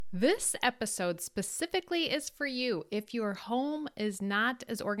This episode specifically is for you if your home is not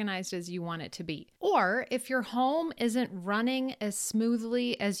as organized as you want it to be, or if your home isn't running as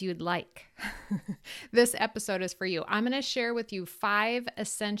smoothly as you'd like. This episode is for you. I'm going to share with you 5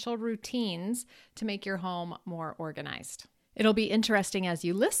 essential routines to make your home more organized. It'll be interesting as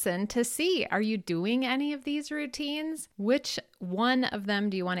you listen to see, are you doing any of these routines? Which one of them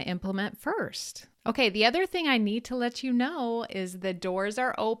do you want to implement first? Okay, the other thing I need to let you know is the doors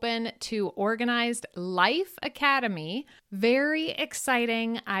are open to Organized Life Academy. Very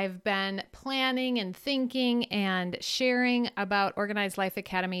exciting. I've been planning and thinking and sharing about Organized Life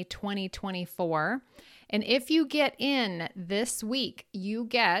Academy 2024. And if you get in this week, you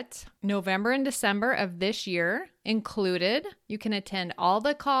get November and December of this year included. You can attend all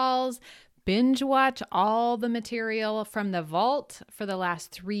the calls, binge watch all the material from the vault for the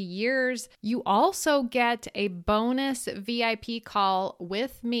last 3 years. You also get a bonus VIP call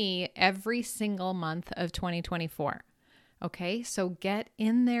with me every single month of 2024. Okay, so get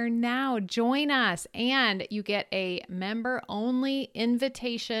in there now. Join us, and you get a member-only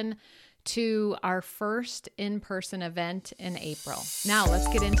invitation to our first in-person event in April. Now, let's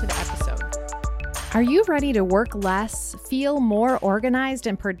get into the episode. Are you ready to work less, feel more organized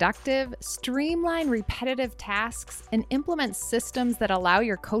and productive, streamline repetitive tasks, and implement systems that allow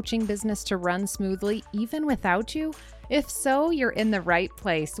your coaching business to run smoothly even without you? If so, you're in the right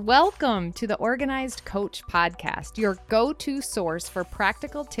place. Welcome to the Organized Coach Podcast, your go-to source for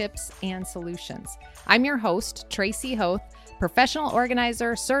practical tips and solutions. I'm your host, Tracy Hoth, professional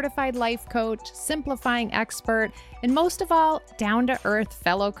organizer, certified life coach, simplifying expert, and most of all, down-to-earth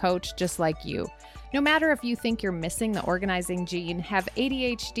fellow coach just like you. No matter if you think you're missing the organizing gene, have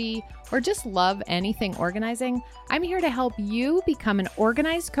ADHD, or just love anything organizing, I'm here to help you become an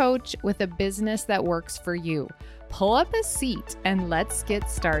organized coach with a business that works for you. Pull up a seat and let's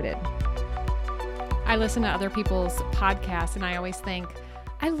get started. I listen to other people's podcasts and I always think,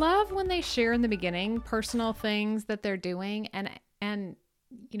 I love when they share in the beginning personal things that they're doing. And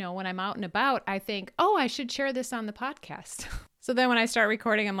you know, when I'm out and about, I think, oh, I should share this on the podcast. So then when I start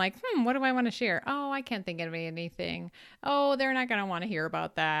recording, I'm like, what do I want to share? Oh, I can't think of anything. Oh, they're not going to want to hear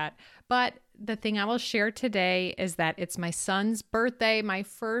about that. But the thing I will share today is that it's my son's birthday, my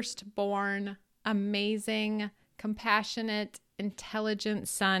firstborn, amazing, compassionate, intelligent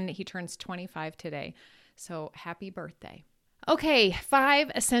son. He turns 25 today. So happy birthday. Okay,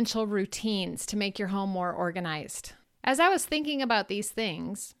 5 essential routines to make your home more organized. As I was thinking about these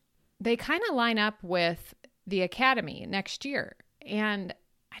things, they kind of line up with the academy next year. And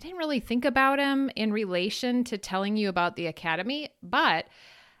I didn't really think about them in relation to telling you about the academy, but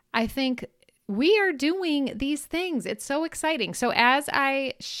I think we are doing these things. It's so exciting. So as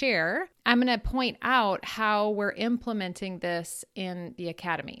I share, I'm going to point out how we're implementing this in the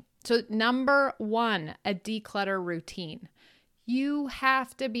academy. So number 1, a declutter routine. You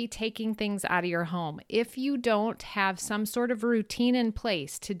have to be taking things out of your home. If you don't have some sort of routine in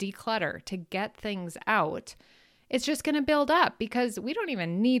place to declutter, to get things out, it's just going to build up because we don't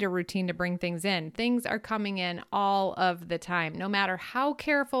even need a routine to bring things in. Things are coming in all of the time. No matter how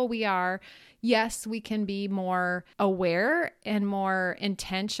careful we are, yes, we can be more aware and more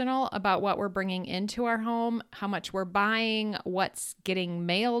intentional about what we're bringing into our home, how much we're buying, what's getting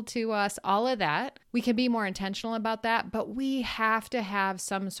mailed to us, all of that. We can be more intentional about that, but we have to have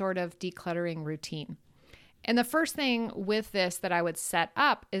some sort of decluttering routine. And the first thing with this that I would set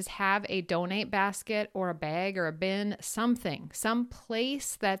up is have a donate basket or a bag or a bin, something, some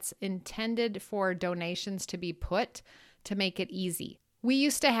place that's intended for donations to be put to make it easy. We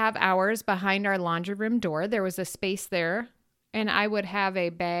used to have ours behind our laundry room door. There was a space there, and I would have a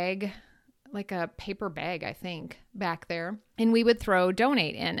bag, like a paper bag, I think, back there, and we would throw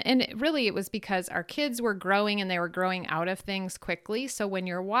donate in. And it was because our kids were growing and they were growing out of things quickly. So when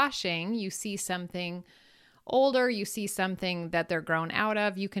you're washing, you see something older, you see something that they're grown out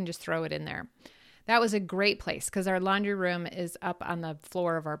of, you can just throw it in there. That was a great place because our laundry room is up on the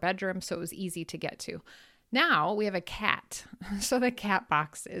floor of our bedroom, so it was easy to get to. Now we have a cat, so the cat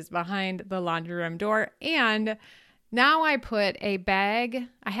box is behind the laundry room door, and now I put a bag,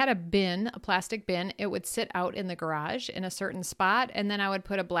 I had a bin, a plastic bin, it would sit out in the garage in a certain spot, and then I would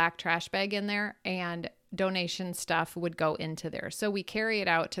put a black trash bag in there, and donation stuff would go into there. So we carry it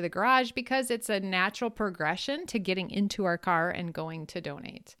out to the garage because it's a natural progression to getting into our car and going to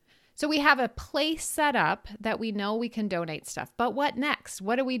donate. So we have a place set up that we know we can donate stuff. But what next?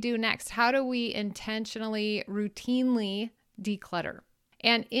 What do we do next? How do we intentionally, routinely declutter?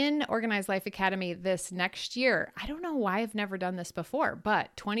 And in Organized Life Academy this next year, I don't know why I've never done this before,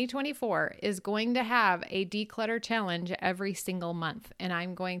 but 2024 is going to have a declutter challenge every single month. And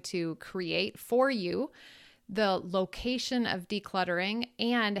I'm going to create for you the location of decluttering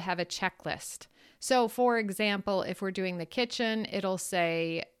and have a checklist. So for example, if we're doing the kitchen, it'll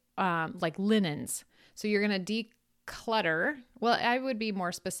say like linens. So you're going to declutter. Well, I would be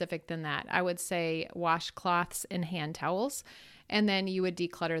more specific than that. I would say washcloths and hand towels, and then you would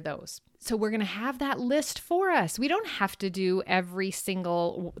declutter those. So we're going to have that list for us. We don't have to do every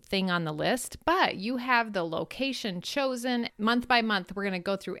single thing on the list, but you have the location chosen. Month by month, we're going to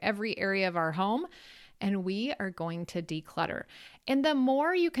go through every area of our home, and we are going to declutter. And the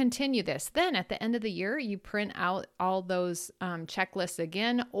more you continue this, then at the end of the year, you print out all those checklists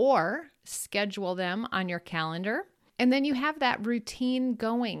again or schedule them on your calendar. And then you have that routine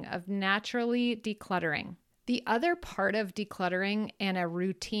going of naturally decluttering. The other part of decluttering and a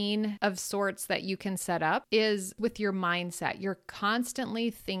routine of sorts that you can set up is with your mindset. You're constantly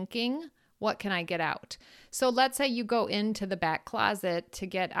thinking, what can I get out? So let's say you go into the back closet to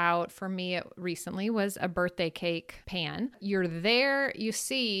get out, for me, it recently was a birthday cake pan. You're there, you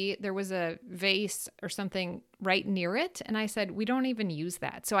see there was a vase or something right near it. And I said, we don't even use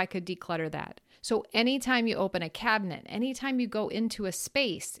that. So I could declutter that. So anytime you open a cabinet, anytime you go into a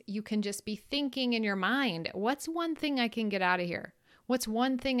space, you can just be thinking in your mind, what's one thing I can get out of here? What's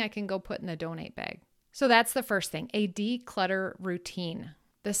one thing I can go put in the donate bag? So that's the first thing, a declutter routine.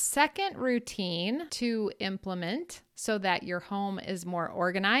 The second routine to implement so that your home is more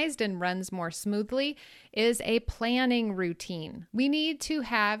organized and runs more smoothly is a planning routine. We need to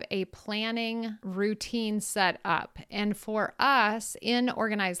have a planning routine set up. And for us in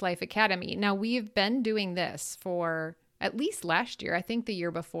Organized Life Academy, now we've been doing this for at least last year, I think the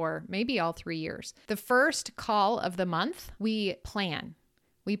year before, maybe all 3 years. The first call of the month, we plan.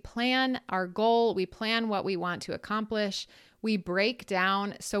 We plan our goal. We plan what we want to accomplish. We break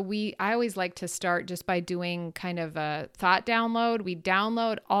down. So I always like to start just by doing kind of a thought download. We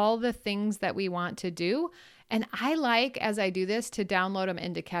download all the things that we want to do. And I like, as I do this, to download them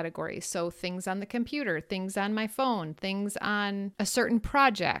into categories. So things on the computer, things on my phone, things on a certain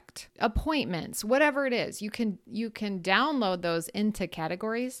project, appointments, whatever it is. You can download those into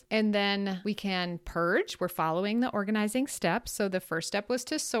categories, and then we can purge. We're following the organizing steps. So the first step was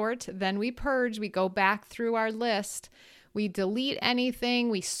to sort, then we purge. We go back through our list. We delete anything,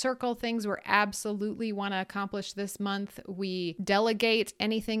 we circle things we absolutely want to accomplish this month. We delegate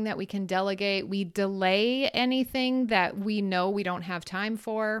anything that we can delegate. We delay anything that we know we don't have time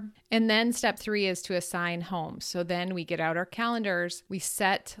for. And then step 3 is to assign homes. So then we get out our calendars. We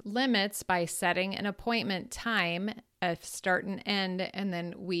set limits by setting an appointment time, a start and end, and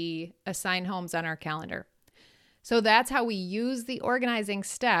then we assign homes on our calendar. So that's how we use the organizing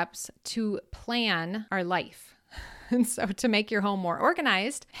steps to plan our life. And so to make your home more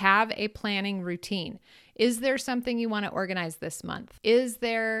organized, have a planning routine. Is there something you want to organize this month? Is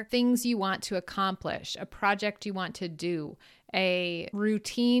there things you want to accomplish? A project you want to do? A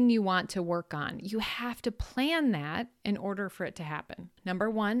routine you want to work on? You have to plan that in order for it to happen. Number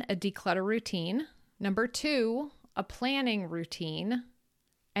 1, a declutter routine. Number 2, a planning routine.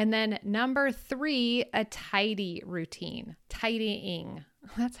 And then number 3, a tidy routine. Tidying.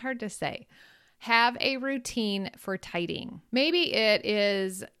 That's hard to say. Have a routine for tidying. Maybe it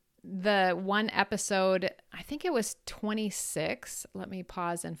is the one episode, I think it was 26. Let me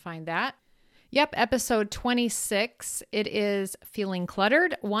pause and find that. Yep, episode 26. It is feeling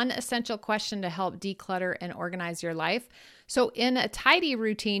cluttered. One essential question to help declutter and organize your life. So in a tidy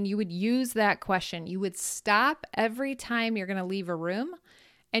routine, you would use that question. You would stop every time you're going to leave a room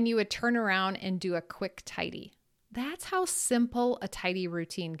and you would turn around and do a quick tidy. That's how simple a tidy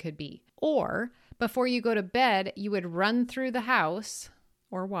routine could be. Or before you go to bed, you would run through the house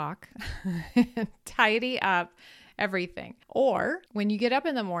or walk and tidy up everything. Or when you get up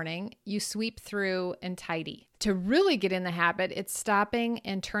in the morning, you sweep through and tidy. To really get in the habit, it's stopping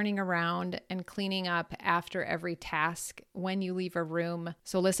and turning around and cleaning up after every task when you leave a room.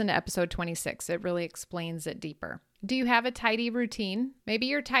 So listen to episode 26. It really explains it deeper. Do you have a tidy routine? Maybe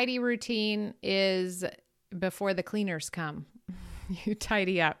your tidy routine is before the cleaners come. You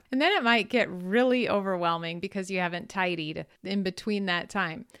tidy up. And then it might get really overwhelming because you haven't tidied in between that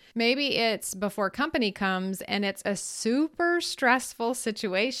time. Maybe it's before company comes and it's a super stressful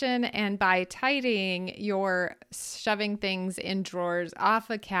situation. And by tidying, you're shoving things in drawers, off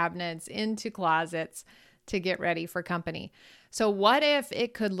of cabinets, into closets to get ready for company. So what if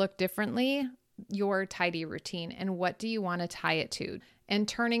it could look differently, your tidy routine? And what do you want to tie it to? And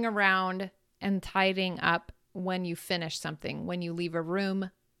turning around and tidying up when you finish something, when you leave a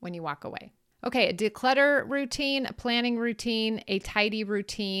room, when you walk away. Okay, a declutter routine, a planning routine, a tidy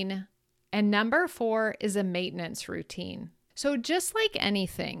routine, and number 4 is a maintenance routine. So just like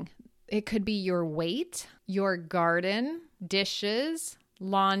anything, it could be your weight, your garden, dishes,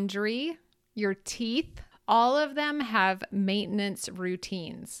 laundry, your teeth. All of them have maintenance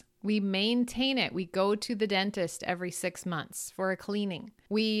routines. We maintain it. We go to the dentist every 6 months for a cleaning.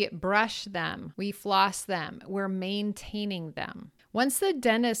 We brush them. We floss them. We're maintaining them. Once the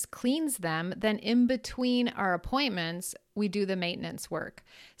dentist cleans them, then in between our appointments, we do the maintenance work.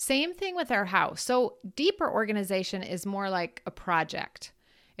 Same thing with our house. So deeper organization is more like a project.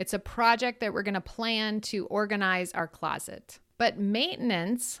 It's a project that we're going to plan to organize our closet. But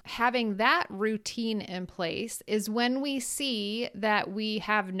maintenance, having that routine in place, is when we see that we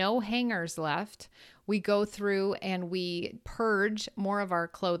have no hangers left, we go through and we purge more of our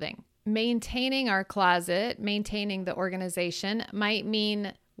clothing. Maintaining our closet, maintaining the organization might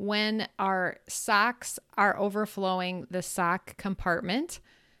mean when our socks are overflowing the sock compartment,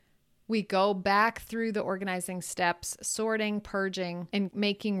 we go back through the organizing steps, sorting, purging, and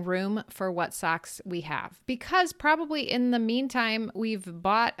making room for what socks we have. Because probably in the meantime, we've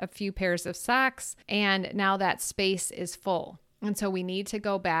bought a few pairs of socks and now that space is full. And so we need to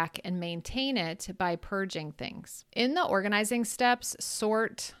go back and maintain it by purging things. In the organizing steps,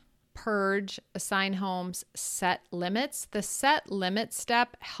 sort, purge, assign homes, set limits. The set limit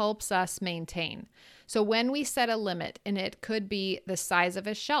step helps us maintain. So when we set a limit, and it could be the size of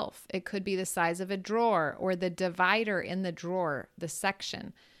a shelf, it could be the size of a drawer or the divider in the drawer, the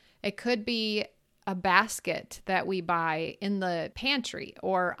section. It could be a basket that we buy in the pantry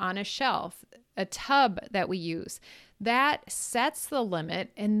or on a shelf, a tub that we use. That sets the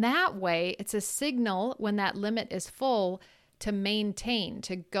limit, and that way it's a signal when that limit is full to maintain,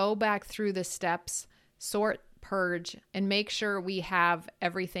 to go back through the steps, sort, purge, and make sure we have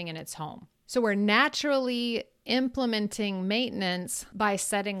everything in its home. So we're naturally implementing maintenance by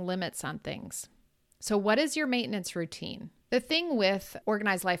setting limits on things. So what is your maintenance routine? The thing with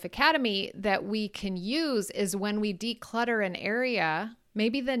Organized Life Academy that we can use is when we declutter an area,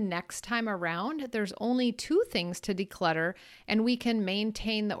 maybe the next time around, there's only 2 things to declutter and we can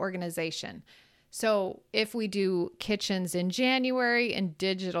maintain the organization. So if we do kitchens in January and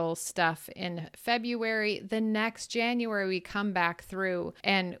digital stuff in February, the next January we come back through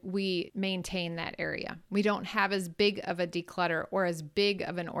and we maintain that area. We don't have as big of a declutter or as big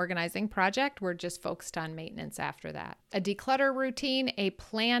of an organizing project. We're just focused on maintenance after that. A declutter routine, a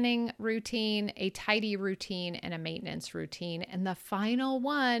planning routine, a tidy routine, and a maintenance routine. And the final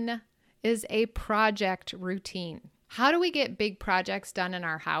one is a project routine. How do we get big projects done in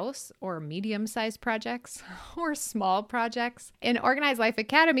our house, or medium-sized projects or small projects? In Organized Life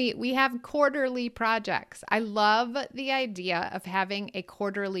Academy, we have quarterly projects. I love the idea of having a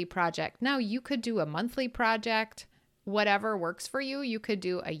quarterly project. Now, you could do a monthly project, whatever works for you. You could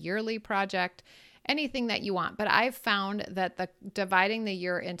do a yearly project, anything that you want. But I've found that dividing the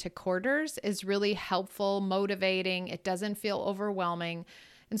year into quarters is really helpful, motivating. It doesn't feel overwhelming.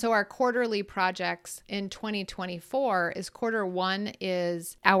 And so our quarterly projects in 2024 is quarter 1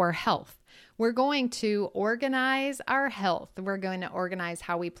 is our health. We're going to organize our health. We're going to organize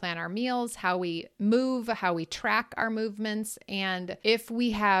how we plan our meals, how we move, how we track our movements. And if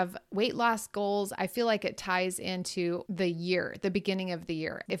we have weight loss goals, I feel like it ties into the year, the beginning of the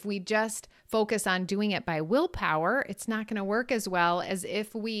year. If we just focus on doing it by willpower, it's not going to work as well as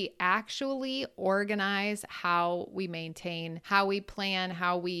if we actually organize how we maintain, how we plan,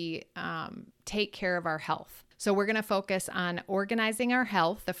 how we take care of our health. So we're going to focus on organizing our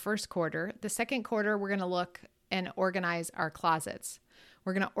health the first quarter. The second quarter, we're going to look and organize our closets.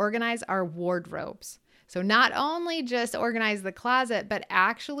 We're going to organize our wardrobes. So not only just organize the closet, but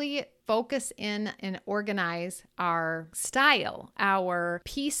actually focus in and organize our style, our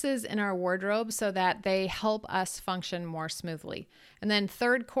pieces in our wardrobe so that they help us function more smoothly. And then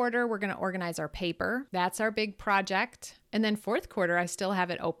third quarter, we're going to organize our paper. That's our big project. And then fourth quarter, I still have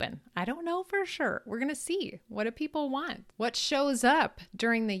it open. I don't know for sure. We're going to see. What do people want? What shows up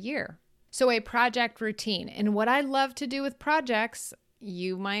during the year? So a project routine. And what I love to do with projects,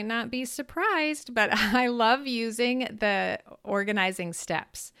 you might not be surprised, but I love using the organizing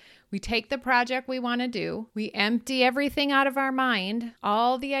steps. We take the project we want to do, we empty everything out of our mind,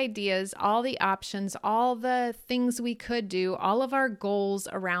 all the ideas, all the options, all the things we could do, all of our goals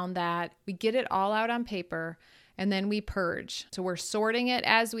around that. We get it all out on paper, and then we purge. So we're sorting it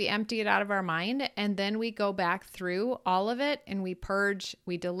as we empty it out of our mind, and then we go back through all of it and we purge,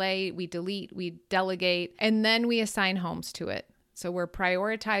 we delay, we delete, we delegate, and then we assign homes to it. So we're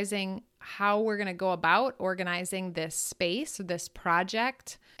prioritizing how we're going to go about organizing this space, this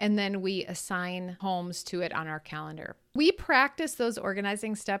project, and then we assign homes to it on our calendar. We practice those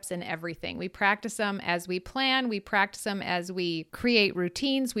organizing steps in everything. We practice them as we plan. We practice them as we create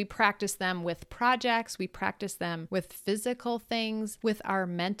routines. We practice them with projects. We practice them with physical things, with our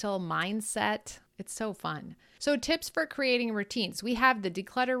mental mindset. It's so fun. So tips for creating routines. We have the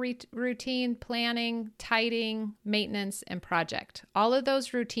declutter routine, planning, tidying, maintenance, and project. All of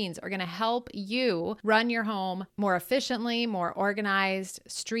those routines are going to help you run your home more efficiently, more organized,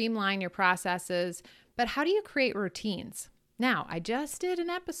 streamline your processes. But how do you create routines? Now, I just did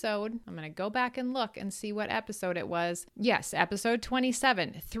an episode. I'm going to go back and look and see what episode it was. Yes, episode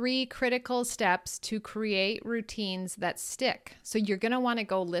 27, 3 critical steps to create routines that stick. So you're going to want to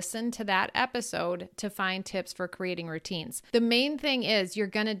go listen to that episode to find tips for creating routines. The main thing is you're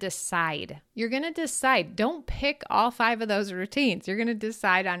going to decide. You're going to decide. Don't pick all 5 of those routines. You're going to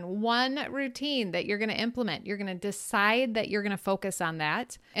decide on one routine that you're going to implement. You're going to decide that you're going to focus on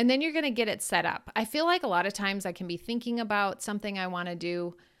that, and then you're going to get it set up. I feel like a lot of times I can be thinking about something I want to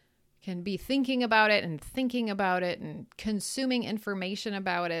do, can be thinking about it and consuming information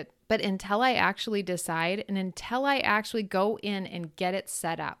about it. But until I actually decide and until I actually go in and get it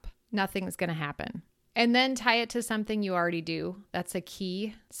set up, nothing's going to happen. And then tie it to something you already do. That's a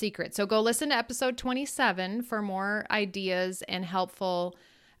key secret. So go listen to episode 27 for more ideas and helpful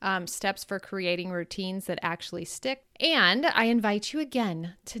steps for creating routines that actually stick. And I invite you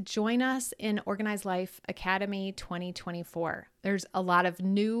again to join us in Organized Life Academy 2024. There's a lot of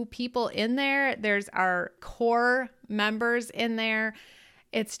new people in there. There's our core members in there.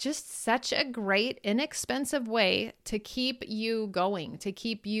 It's just such a great, inexpensive way to keep you going, to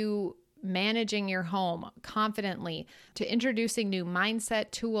keep you managing your home confidently, to introducing new mindset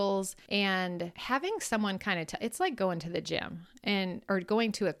tools and having someone kind of, it's like going to the gym or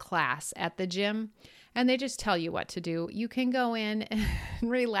going to a class at the gym and they just tell you what to do. You can go in and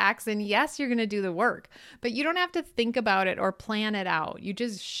relax and yes, you're going to do the work, but you don't have to think about it or plan it out. You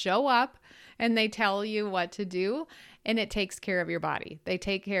just show up and they tell you what to do and it takes care of your body. They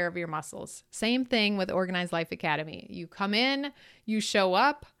take care of your muscles. Same thing with Organized Life Academy. You come in, you show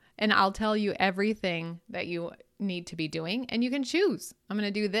up, and I'll tell you everything that you need to be doing and you can choose. I'm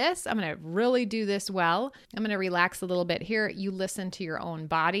going to do this. I'm going to really do this well. I'm going to relax a little bit here. You listen to your own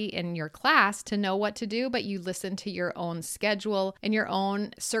body in your class to know what to do, but you listen to your own schedule and your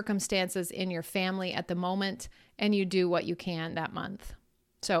own circumstances in your family at the moment, and you do what you can that month.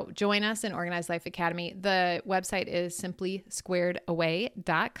 So join us in Organized Life Academy. The website is simply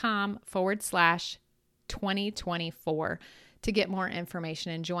squaredaway.com/2024. to get more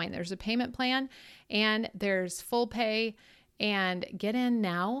information and join. There's a payment plan and there's full pay, and get in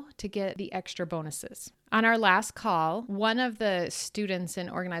now to get the extra bonuses. On our last call, one of the students in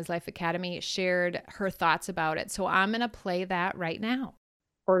Organized Life Academy shared her thoughts about it. So I'm going to play that right now.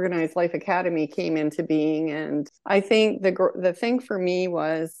 Organized Life Academy came into being. And I think the thing for me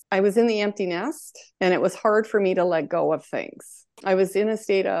was I was in the empty nest and it was hard for me to let go of things. I was in a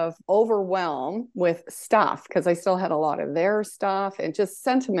state of overwhelm with stuff because I still had a lot of their stuff and just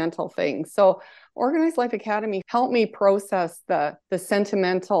sentimental things. So Organized Life Academy helped me process the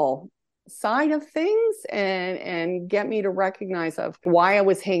sentimental side of things and get me to recognize of why I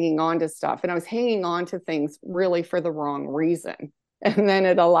was hanging on to stuff. And I was hanging on to things really for the wrong reason. And then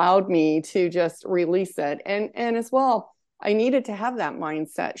it allowed me to just release it. And as well, I needed to have that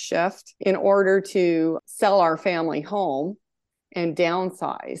mindset shift in order to sell our family home and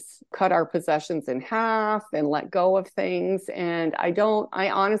downsize, cut our possessions in half and let go of things. And I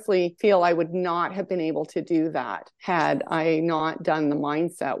honestly feel I would not have been able to do that had I not done the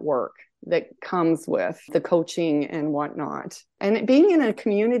mindset work that comes with the coaching and whatnot. And being in a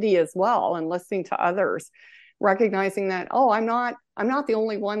community as well and listening to others, recognizing that, I'm not the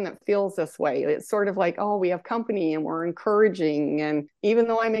only one that feels this way. It's sort of like, we have company and we're encouraging. And even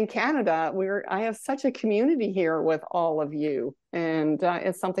though I'm in Canada, I have such a community here with all of you. And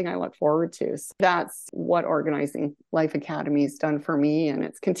it's something I look forward to. So that's what Organizing Life Academy has done for me. And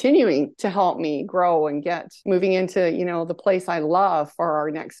it's continuing to help me grow and get moving into, the place I love for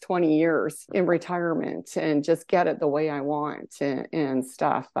our next 20 years in retirement and just get it the way I want and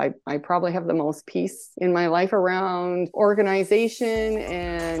stuff. I probably have the most peace in my life around organization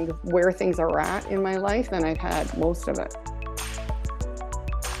and where things are at in my life than I've had most of it.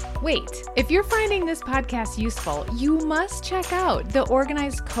 Wait, if you're finding this podcast useful, you must check out the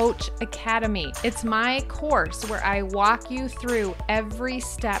Organized Coach Academy. It's my course where I walk you through every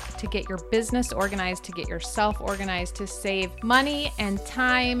step to get your business organized, to get yourself organized, to save money and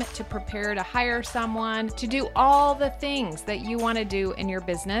time, to prepare to hire someone, to do all the things that you want to do in your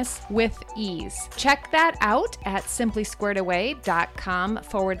business with ease. Check that out at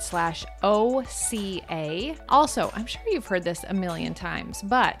simplysquaredaway.com/OCA. Also, I'm sure you've heard this a million times,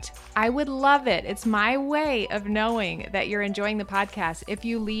 but I would love it. It's my way of knowing that you're enjoying the podcast if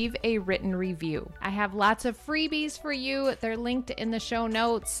you leave a written review. I have lots of freebies for you. They're linked in the show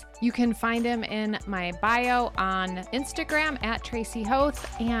notes. You can find them in my bio on Instagram at Tracy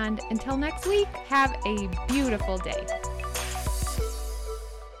Hoth. And until next week, have a beautiful day.